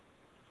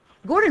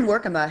Gordon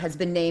Workema has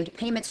been named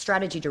Payment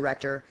Strategy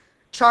Director,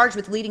 charged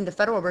with leading the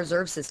Federal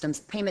Reserve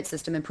System's Payment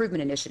System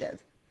Improvement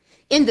Initiative.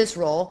 In this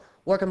role,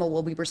 Workema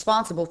will be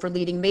responsible for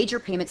leading major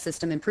payment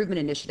system improvement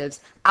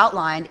initiatives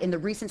outlined in the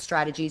recent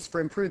strategies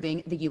for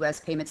improving the U.S.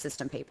 payment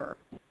system paper.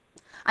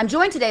 I'm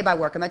joined today by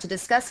Workema to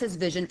discuss his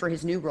vision for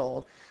his new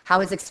role,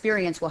 how his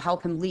experience will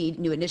help him lead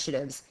new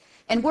initiatives,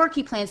 and work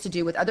he plans to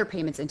do with other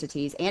payments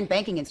entities and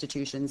banking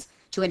institutions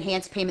to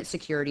enhance payment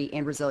security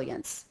and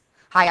resilience.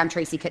 Hi, I'm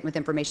Tracy Kitten with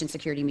Information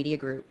Security Media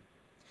Group.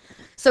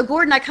 So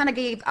Gordon, I kind of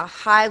gave a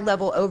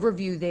high-level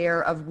overview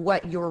there of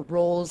what your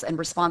roles and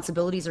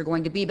responsibilities are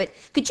going to be, but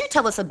could you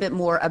tell us a bit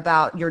more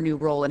about your new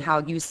role and how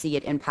you see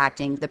it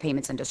impacting the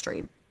payments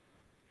industry?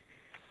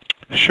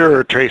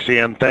 Sure, Tracy,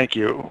 and thank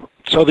you.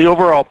 So the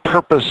overall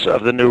purpose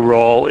of the new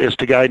role is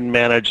to guide and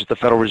manage the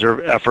Federal Reserve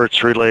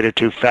efforts related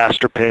to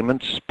faster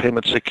payments,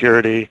 payment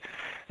security,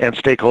 and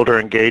stakeholder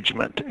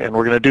engagement. And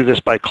we're going to do this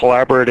by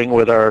collaborating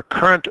with our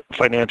current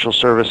financial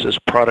services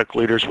product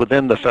leaders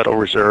within the Federal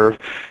Reserve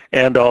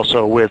and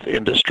also with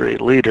industry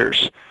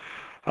leaders.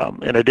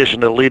 In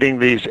addition to leading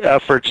these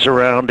efforts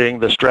surrounding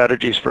the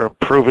strategies for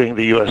improving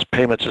the U.S.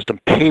 payment system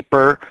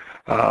paper,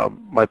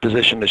 my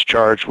position is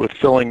charged with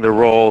filling the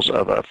roles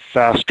of a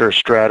faster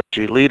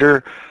strategy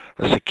leader,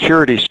 a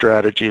security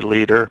strategy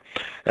leader,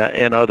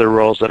 and other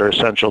roles that are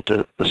essential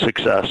to the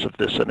success of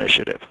this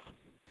initiative.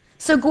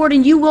 So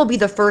Gordon, you will be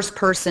the first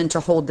person to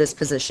hold this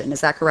position,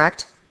 is that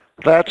correct?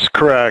 That's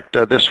correct.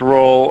 This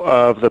role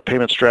of the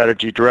Payment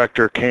Strategy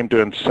Director came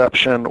to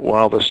inception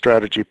while the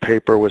strategy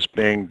paper was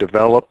being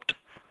developed.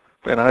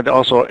 And I'd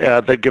also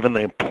add that given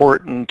the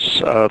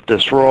importance of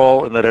this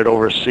role and that it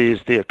oversees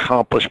the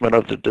accomplishment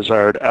of the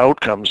desired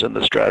outcomes in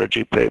the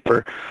strategy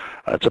paper,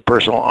 it's a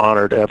personal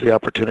honor to have the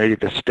opportunity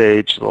to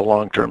stage the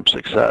long-term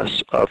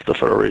success of the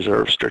Federal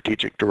Reserve's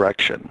strategic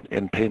direction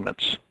in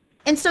payments.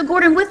 And so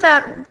Gordon, with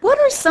that, what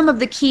are some of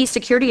the key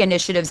security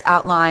initiatives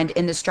outlined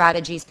in the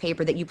strategies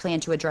paper that you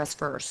plan to address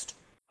first?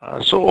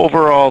 So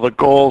overall, the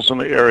goals in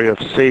the area of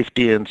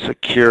safety and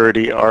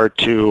security are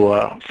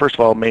to, first of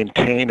all,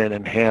 maintain and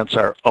enhance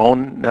our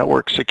own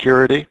network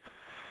security,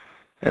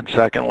 and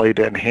secondly,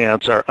 to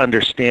enhance our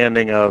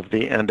understanding of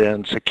the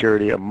end-to-end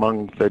security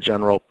among the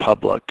general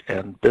public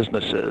and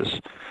businesses.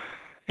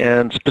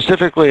 And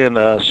specifically in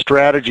the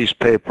strategies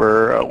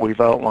paper,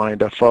 we've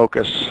outlined a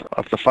focus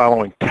of the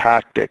following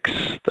tactics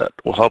that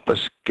will help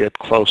us get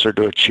closer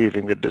to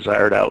achieving the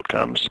desired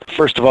outcomes.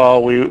 First of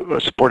all, we are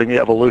supporting the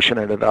evolution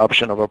and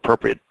adoption of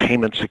appropriate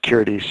payment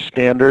security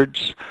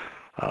standards.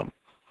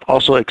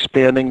 Also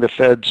expanding the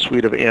Fed's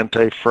suite of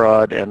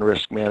anti-fraud and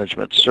risk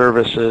management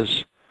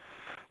services.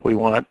 We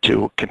want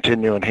to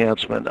continue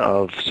enhancement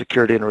of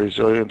security and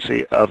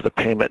resiliency of the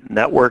payment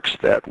networks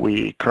that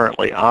we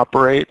currently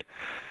operate.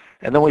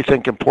 And then we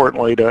think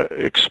importantly to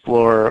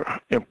explore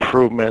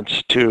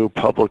improvements to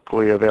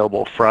publicly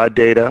available fraud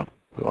data.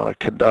 We want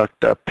to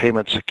conduct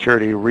payment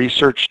security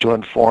research to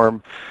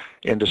inform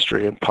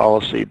industry and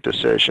policy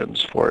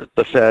decisions for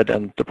the Fed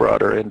and the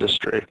broader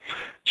industry.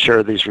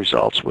 Share these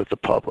results with the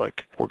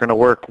public. We're going to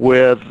work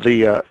with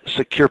the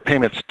Secure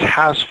Payments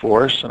Task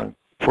Force, an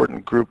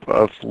important group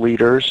of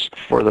leaders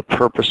for the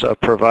purpose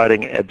of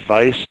providing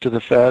advice to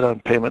the Fed on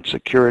payment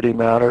security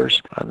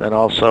matters, and then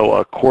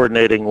also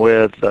coordinating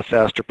with the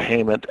Faster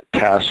Payment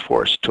Task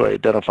Force to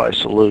identify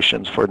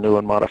solutions for new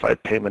and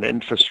modified payment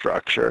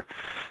infrastructure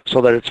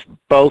so that it's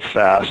both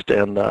fast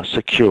and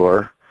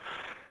secure.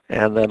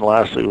 And then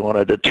lastly, we want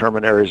to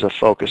determine areas of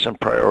focus and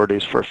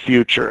priorities for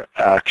future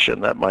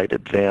action that might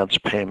advance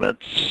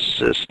payment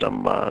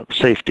system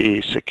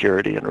safety,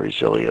 security, and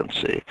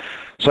resiliency.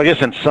 So I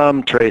guess in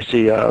sum,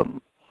 Tracy,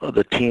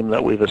 the team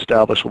that we've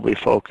established will be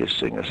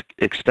focusing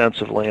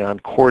extensively on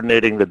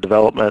coordinating the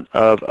development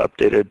of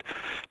updated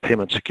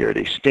payment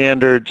security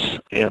standards,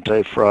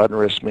 anti-fraud and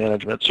risk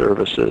management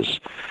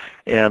services,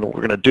 and we're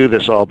going to do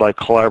this all by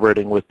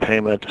collaborating with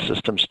payment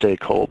system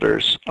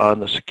stakeholders on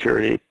the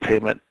Security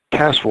Payment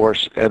Task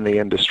Force and the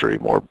industry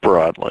more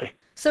broadly.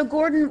 So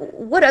Gordon,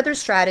 what other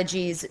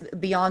strategies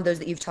beyond those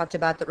that you've talked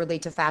about that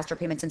relate to faster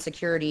payments and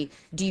security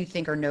do you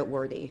think are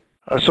noteworthy?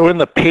 So in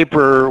the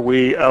paper,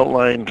 we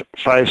outlined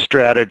 5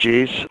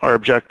 strategies. Our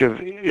objective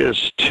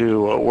is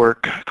to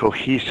work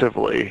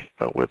cohesively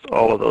with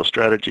all of those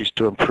strategies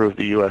to improve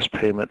the U.S.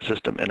 payment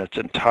system in its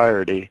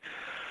entirety.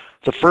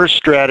 The first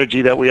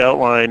strategy that we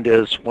outlined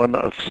is one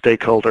of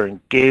stakeholder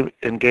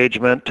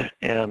engagement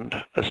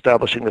and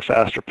establishing the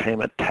Faster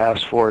Payment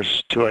Task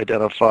Force to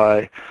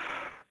identify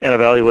and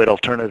evaluate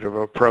alternative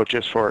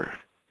approaches for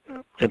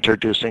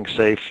introducing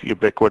safe,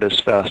 ubiquitous,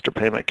 faster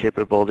payment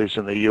capabilities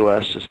in the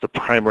U.S. is the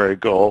primary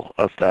goal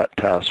of that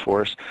task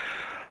force.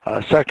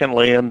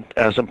 Secondly, and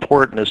as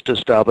important, is to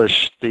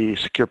establish the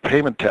Secure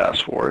Payment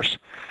Task Force.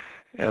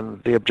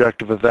 And the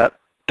objective of that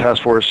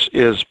task force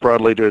is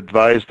broadly to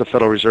advise the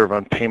Federal Reserve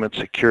on payment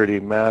security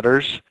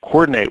matters,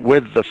 coordinate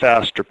with the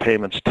Faster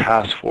Payments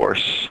Task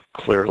Force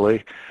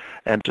clearly,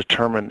 and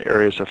determine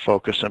areas of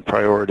focus and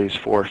priorities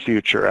for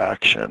future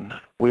action.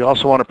 We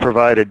also want to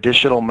provide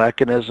additional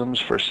mechanisms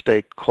for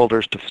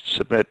stakeholders to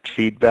submit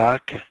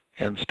feedback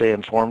and stay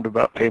informed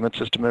about payment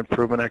system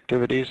improvement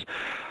activities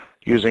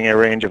using a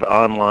range of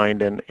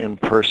online and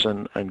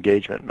in-person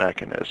engagement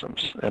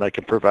mechanisms. And I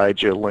can provide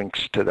you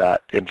links to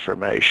that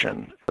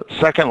information.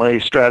 Secondly,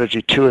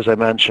 strategy 2, as I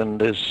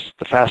mentioned, is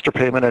the Faster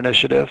Payment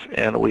Initiative,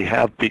 and we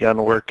have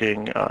begun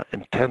working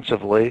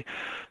intensively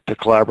to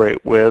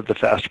collaborate with the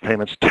Faster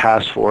Payments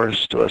Task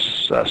Force to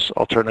assess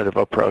alternative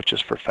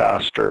approaches for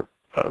faster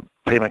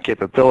payment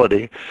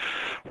capability.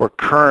 We're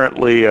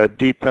currently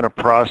deep in a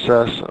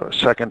process, a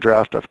second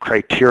draft of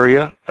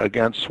criteria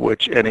against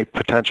which any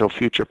potential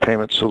future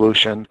payment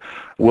solution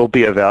will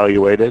be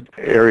evaluated.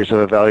 Areas of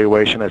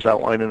evaluation as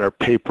outlined in our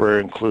paper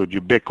include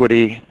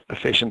ubiquity,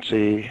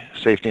 efficiency,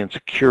 safety and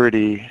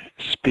security,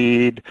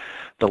 speed,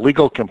 the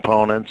legal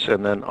components,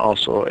 and then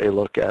also a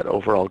look at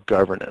overall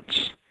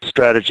governance.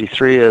 Strategy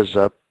 3 is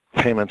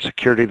payment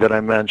security that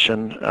I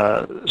mentioned.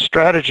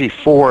 Strategy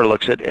 4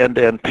 looks at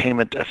end-to-end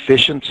payment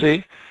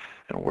efficiency,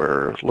 and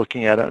we're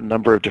looking at a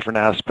number of different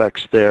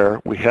aspects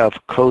there. We have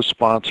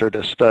co-sponsored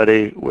a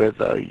study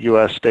with a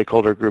U.S.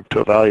 stakeholder group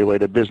to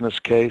evaluate a business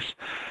case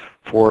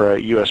for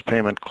U.S.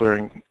 payment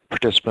clearing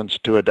participants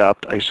to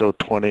adopt ISO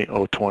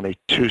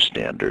 20022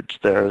 standards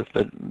there.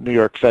 The New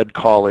York Fed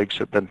colleagues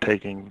have been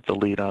taking the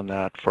lead on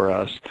that for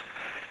us.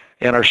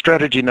 And our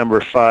strategy number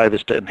 5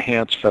 is to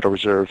enhance Federal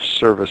Reserve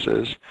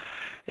services.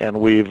 And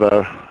we've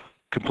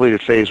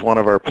completed phase 1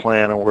 of our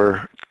plan, and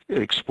we're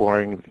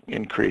exploring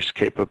increased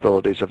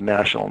capabilities of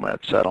national net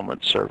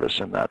settlement service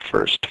in that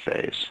first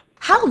phase.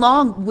 How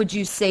long would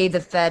you say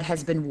the Fed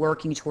has been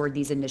working toward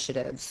these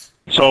initiatives?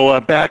 So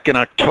back in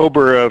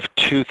October of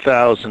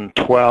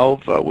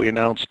 2012, we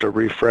announced a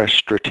refreshed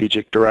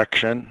strategic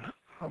direction.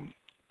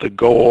 The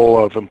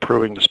goal of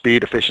improving the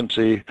speed,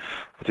 efficiency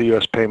of the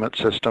U.S. payment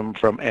system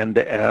from end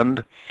to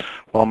end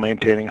while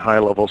maintaining high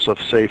levels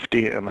of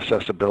safety and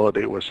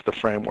accessibility was the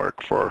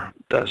framework for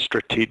the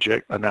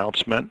strategic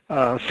announcement.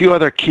 A few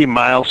other key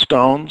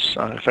milestones,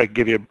 if I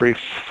give you a brief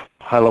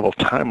high-level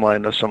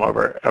timeline of some of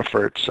our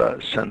efforts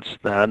since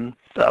then.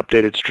 The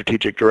updated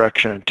strategic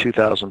direction in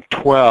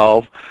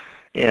 2012.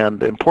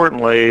 And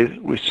importantly,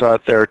 we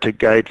sought there to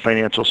guide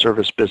financial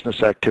service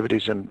business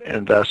activities and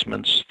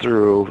investments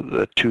through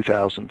the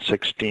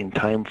 2016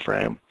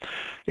 timeframe.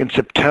 In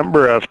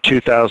September of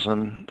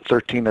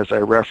 2013, as I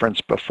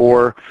referenced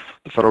before,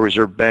 the Federal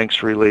Reserve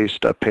Banks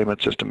released a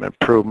payment system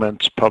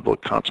improvements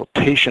public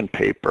consultation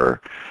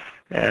paper,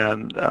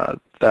 and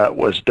that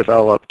was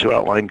developed to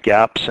outline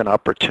gaps and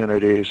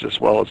opportunities as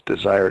well as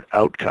desired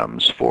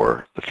outcomes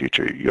for the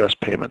future U.S.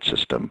 payment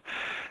system.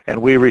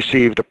 And we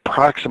received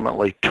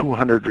approximately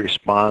 200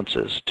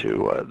 responses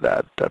to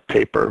that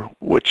paper,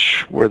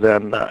 which were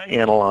then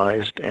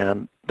analyzed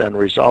and then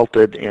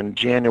resulted in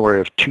January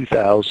of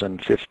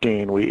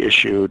 2015, we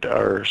issued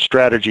our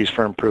strategies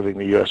for improving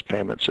the U.S.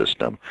 payment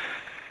system.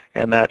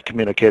 And that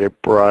communicated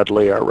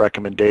broadly our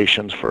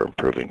recommendations for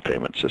improving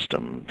payment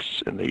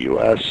systems in the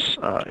U.S.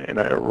 In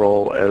a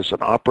role as an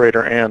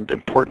operator and,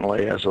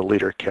 importantly, as a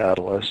leader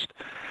catalyst.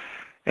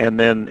 And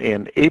then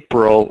in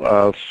April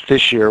of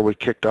this year, we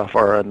kicked off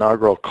our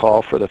inaugural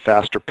call for the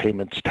Faster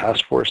Payments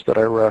Task Force that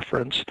I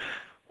referenced.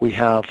 We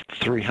have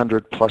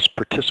 300 plus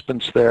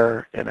participants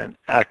there in an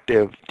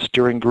active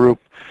steering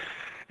group.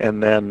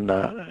 And then,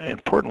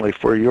 importantly,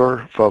 for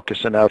your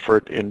focus and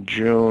effort, in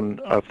June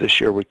of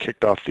this year, we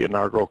kicked off the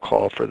inaugural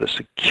call for the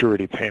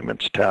Security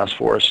Payments Task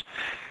Force.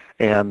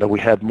 And we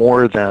had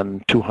more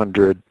than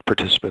 200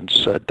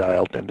 participants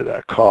dialed into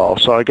that call.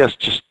 So I guess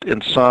just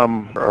in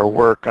sum, our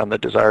work on the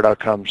desired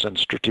outcomes and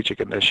strategic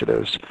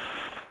initiatives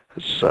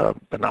has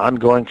been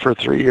ongoing for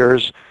 3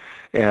 years.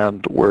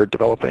 And we're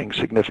developing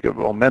significant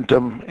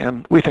momentum,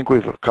 and we think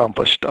we've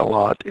accomplished a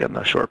lot in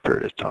a short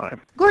period of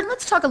time. Gordon,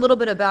 let's talk a little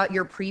bit about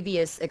your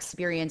previous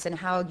experience and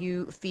how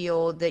you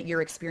feel that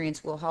your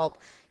experience will help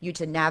you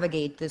to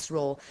navigate this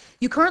role.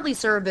 You currently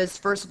serve as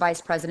First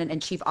Vice President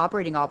and Chief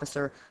Operating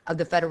Officer of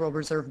the Federal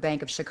Reserve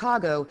Bank of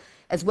Chicago,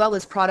 as well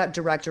as Product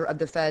Director of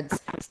the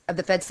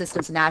Fed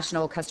System's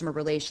National Customer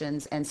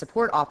Relations and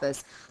Support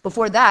Office.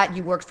 Before that,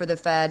 you worked for the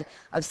Fed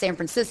of San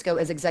Francisco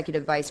as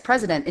Executive Vice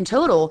President. In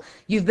total,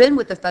 you've been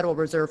with the Federal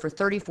Reserve for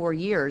 34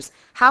 years.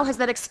 How has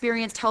that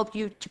experience helped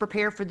you to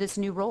prepare for this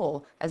new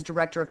role as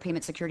Director of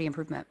Payment Security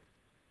Improvement?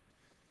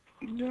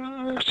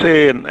 I'd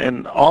say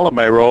in all of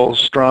my roles,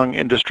 strong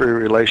industry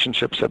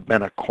relationships have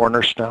been a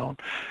cornerstone,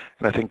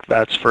 and I think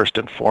that's first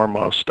and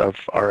foremost of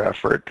our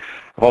effort.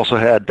 I've also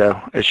had,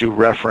 as you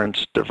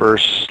referenced,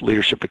 diverse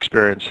leadership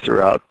experience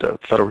throughout the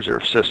Federal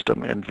Reserve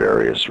System in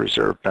various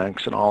reserve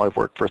banks, and all I've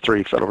worked for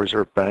 3 Federal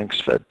Reserve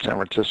banks, Fed San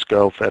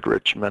Francisco, Fed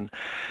Richmond,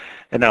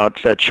 and now at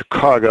Fed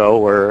Chicago,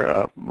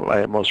 where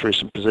my most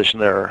recent position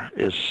there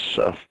is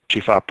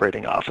Chief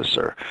Operating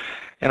Officer.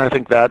 And I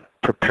think that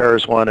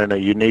prepares one in a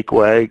unique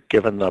way,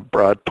 given the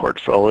broad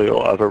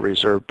portfolio of a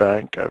reserve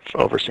bank. I've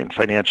overseen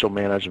financial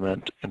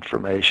management,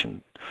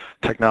 information,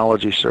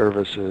 technology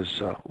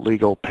services,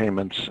 legal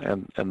payments,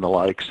 and the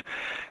likes,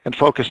 and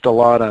focused a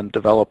lot on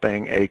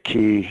developing a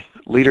key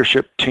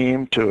leadership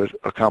team to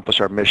accomplish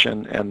our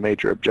mission and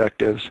major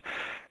objectives,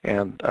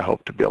 And I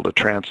hope to be able to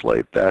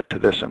translate that to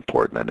this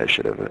important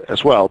initiative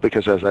as well,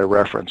 because as I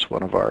referenced,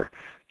 one of our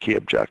key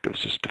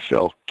objectives is to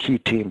fill key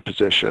team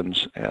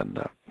positions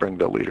and bring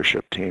the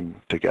leadership team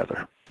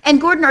together. And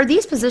Gordon, are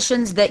these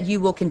positions that you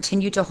will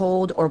continue to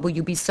hold, or will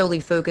you be solely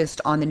focused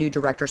on the new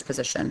director's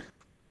position?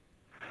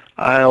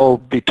 I'll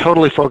be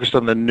totally focused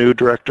on the new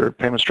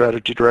payment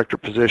strategy director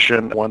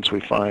position once we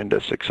find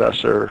a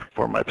successor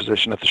for my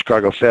position at the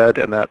Chicago Fed,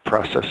 and that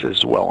process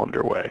is well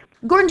underway.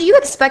 Gordon, do you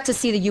expect to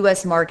see the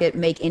U.S. market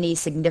make any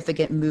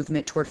significant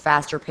movement toward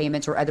faster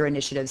payments or other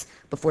initiatives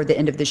before the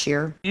end of this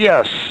year?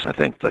 Yes, I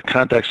think the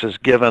context is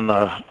given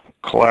the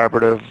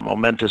collaborative,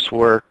 momentous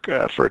work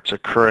efforts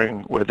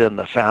occurring within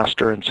the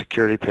FASTR and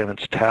Security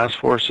Payments Task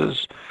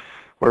Forces.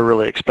 We're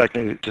really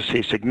expecting to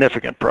see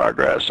significant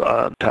progress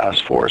on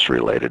task force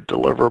related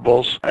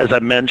deliverables. As I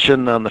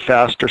mentioned, on the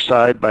FASTR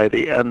side, by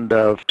the end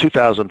of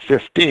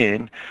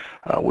 2015,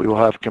 we will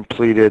have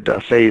completed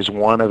phase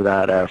one of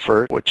that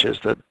effort, which is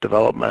the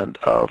development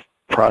of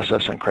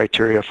process and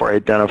criteria for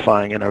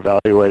identifying and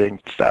evaluating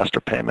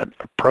faster payment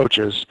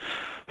approaches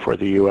for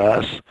the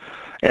U.S.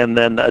 And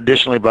then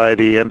additionally, by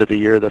the end of the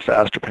year, the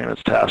Faster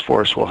Payments Task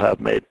Force will have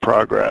made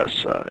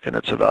progress in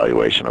its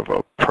evaluation of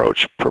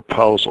approach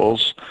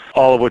proposals,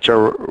 all of which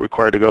are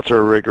required to go through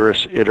a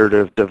rigorous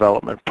iterative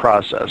development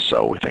process.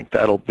 So we think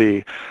that'll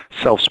be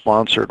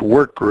self-sponsored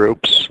work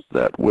groups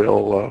that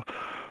will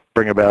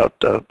bring about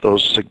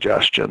those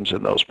suggestions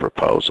and those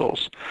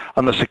proposals.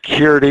 On the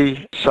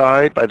security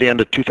side, by the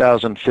end of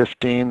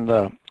 2015,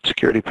 the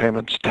Security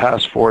Payments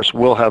Task Force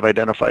will have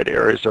identified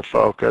areas of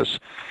focus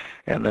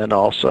and then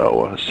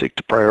also seek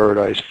to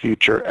prioritize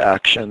future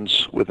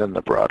actions within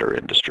the broader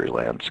industry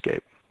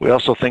landscape. We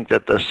also think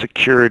that the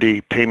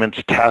Security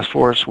Payments Task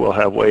Force will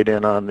have weighed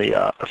in on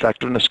the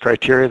effectiveness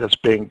criteria that's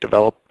being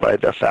developed by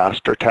the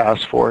FASTR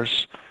Task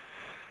Force.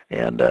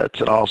 And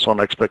it's also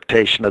an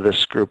expectation of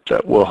this group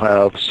that will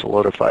have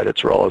solidified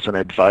its role as an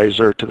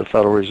advisor to the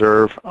Federal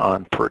Reserve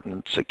on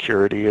pertinent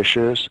security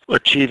issues.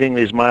 Achieving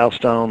these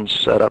milestones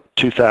set up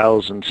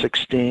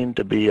 2016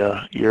 to be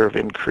a year of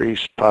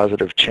increased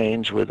positive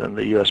change within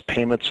the U.S.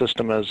 payment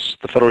system, as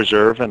the Federal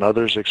Reserve and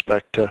others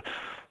expect to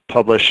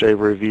publish a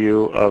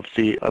review of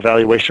the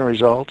evaluation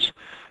results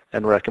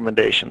and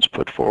recommendations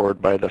put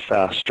forward by the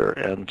FASTR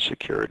and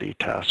security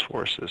task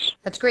forces.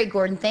 That's great,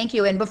 Gordon. Thank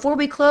you. And before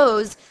we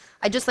close,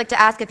 I'd just like to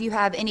ask if you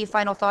have any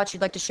final thoughts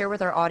you'd like to share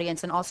with our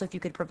audience, and also if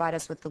you could provide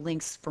us with the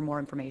links for more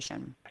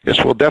information.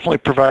 Yes, we'll definitely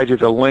provide you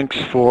the links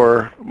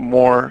for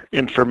more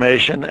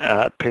information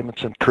at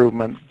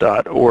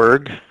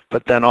paymentsimprovement.org.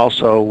 But then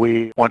also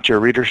we want your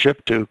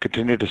readership to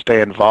continue to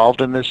stay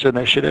involved in this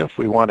initiative.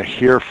 We want to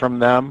hear from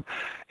them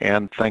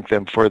and thank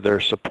them for their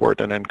support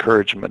and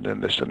encouragement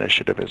in this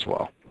initiative as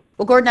well.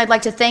 Well, Gordon, I'd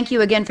like to thank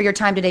you again for your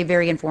time today.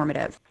 Very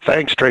informative.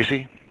 Thanks,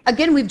 Tracy.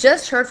 Again, we've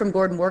just heard from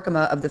Gordon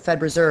Workema of the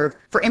Fed Reserve.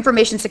 For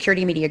Information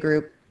Security Media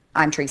Group,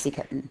 I'm Tracy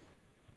Kitten.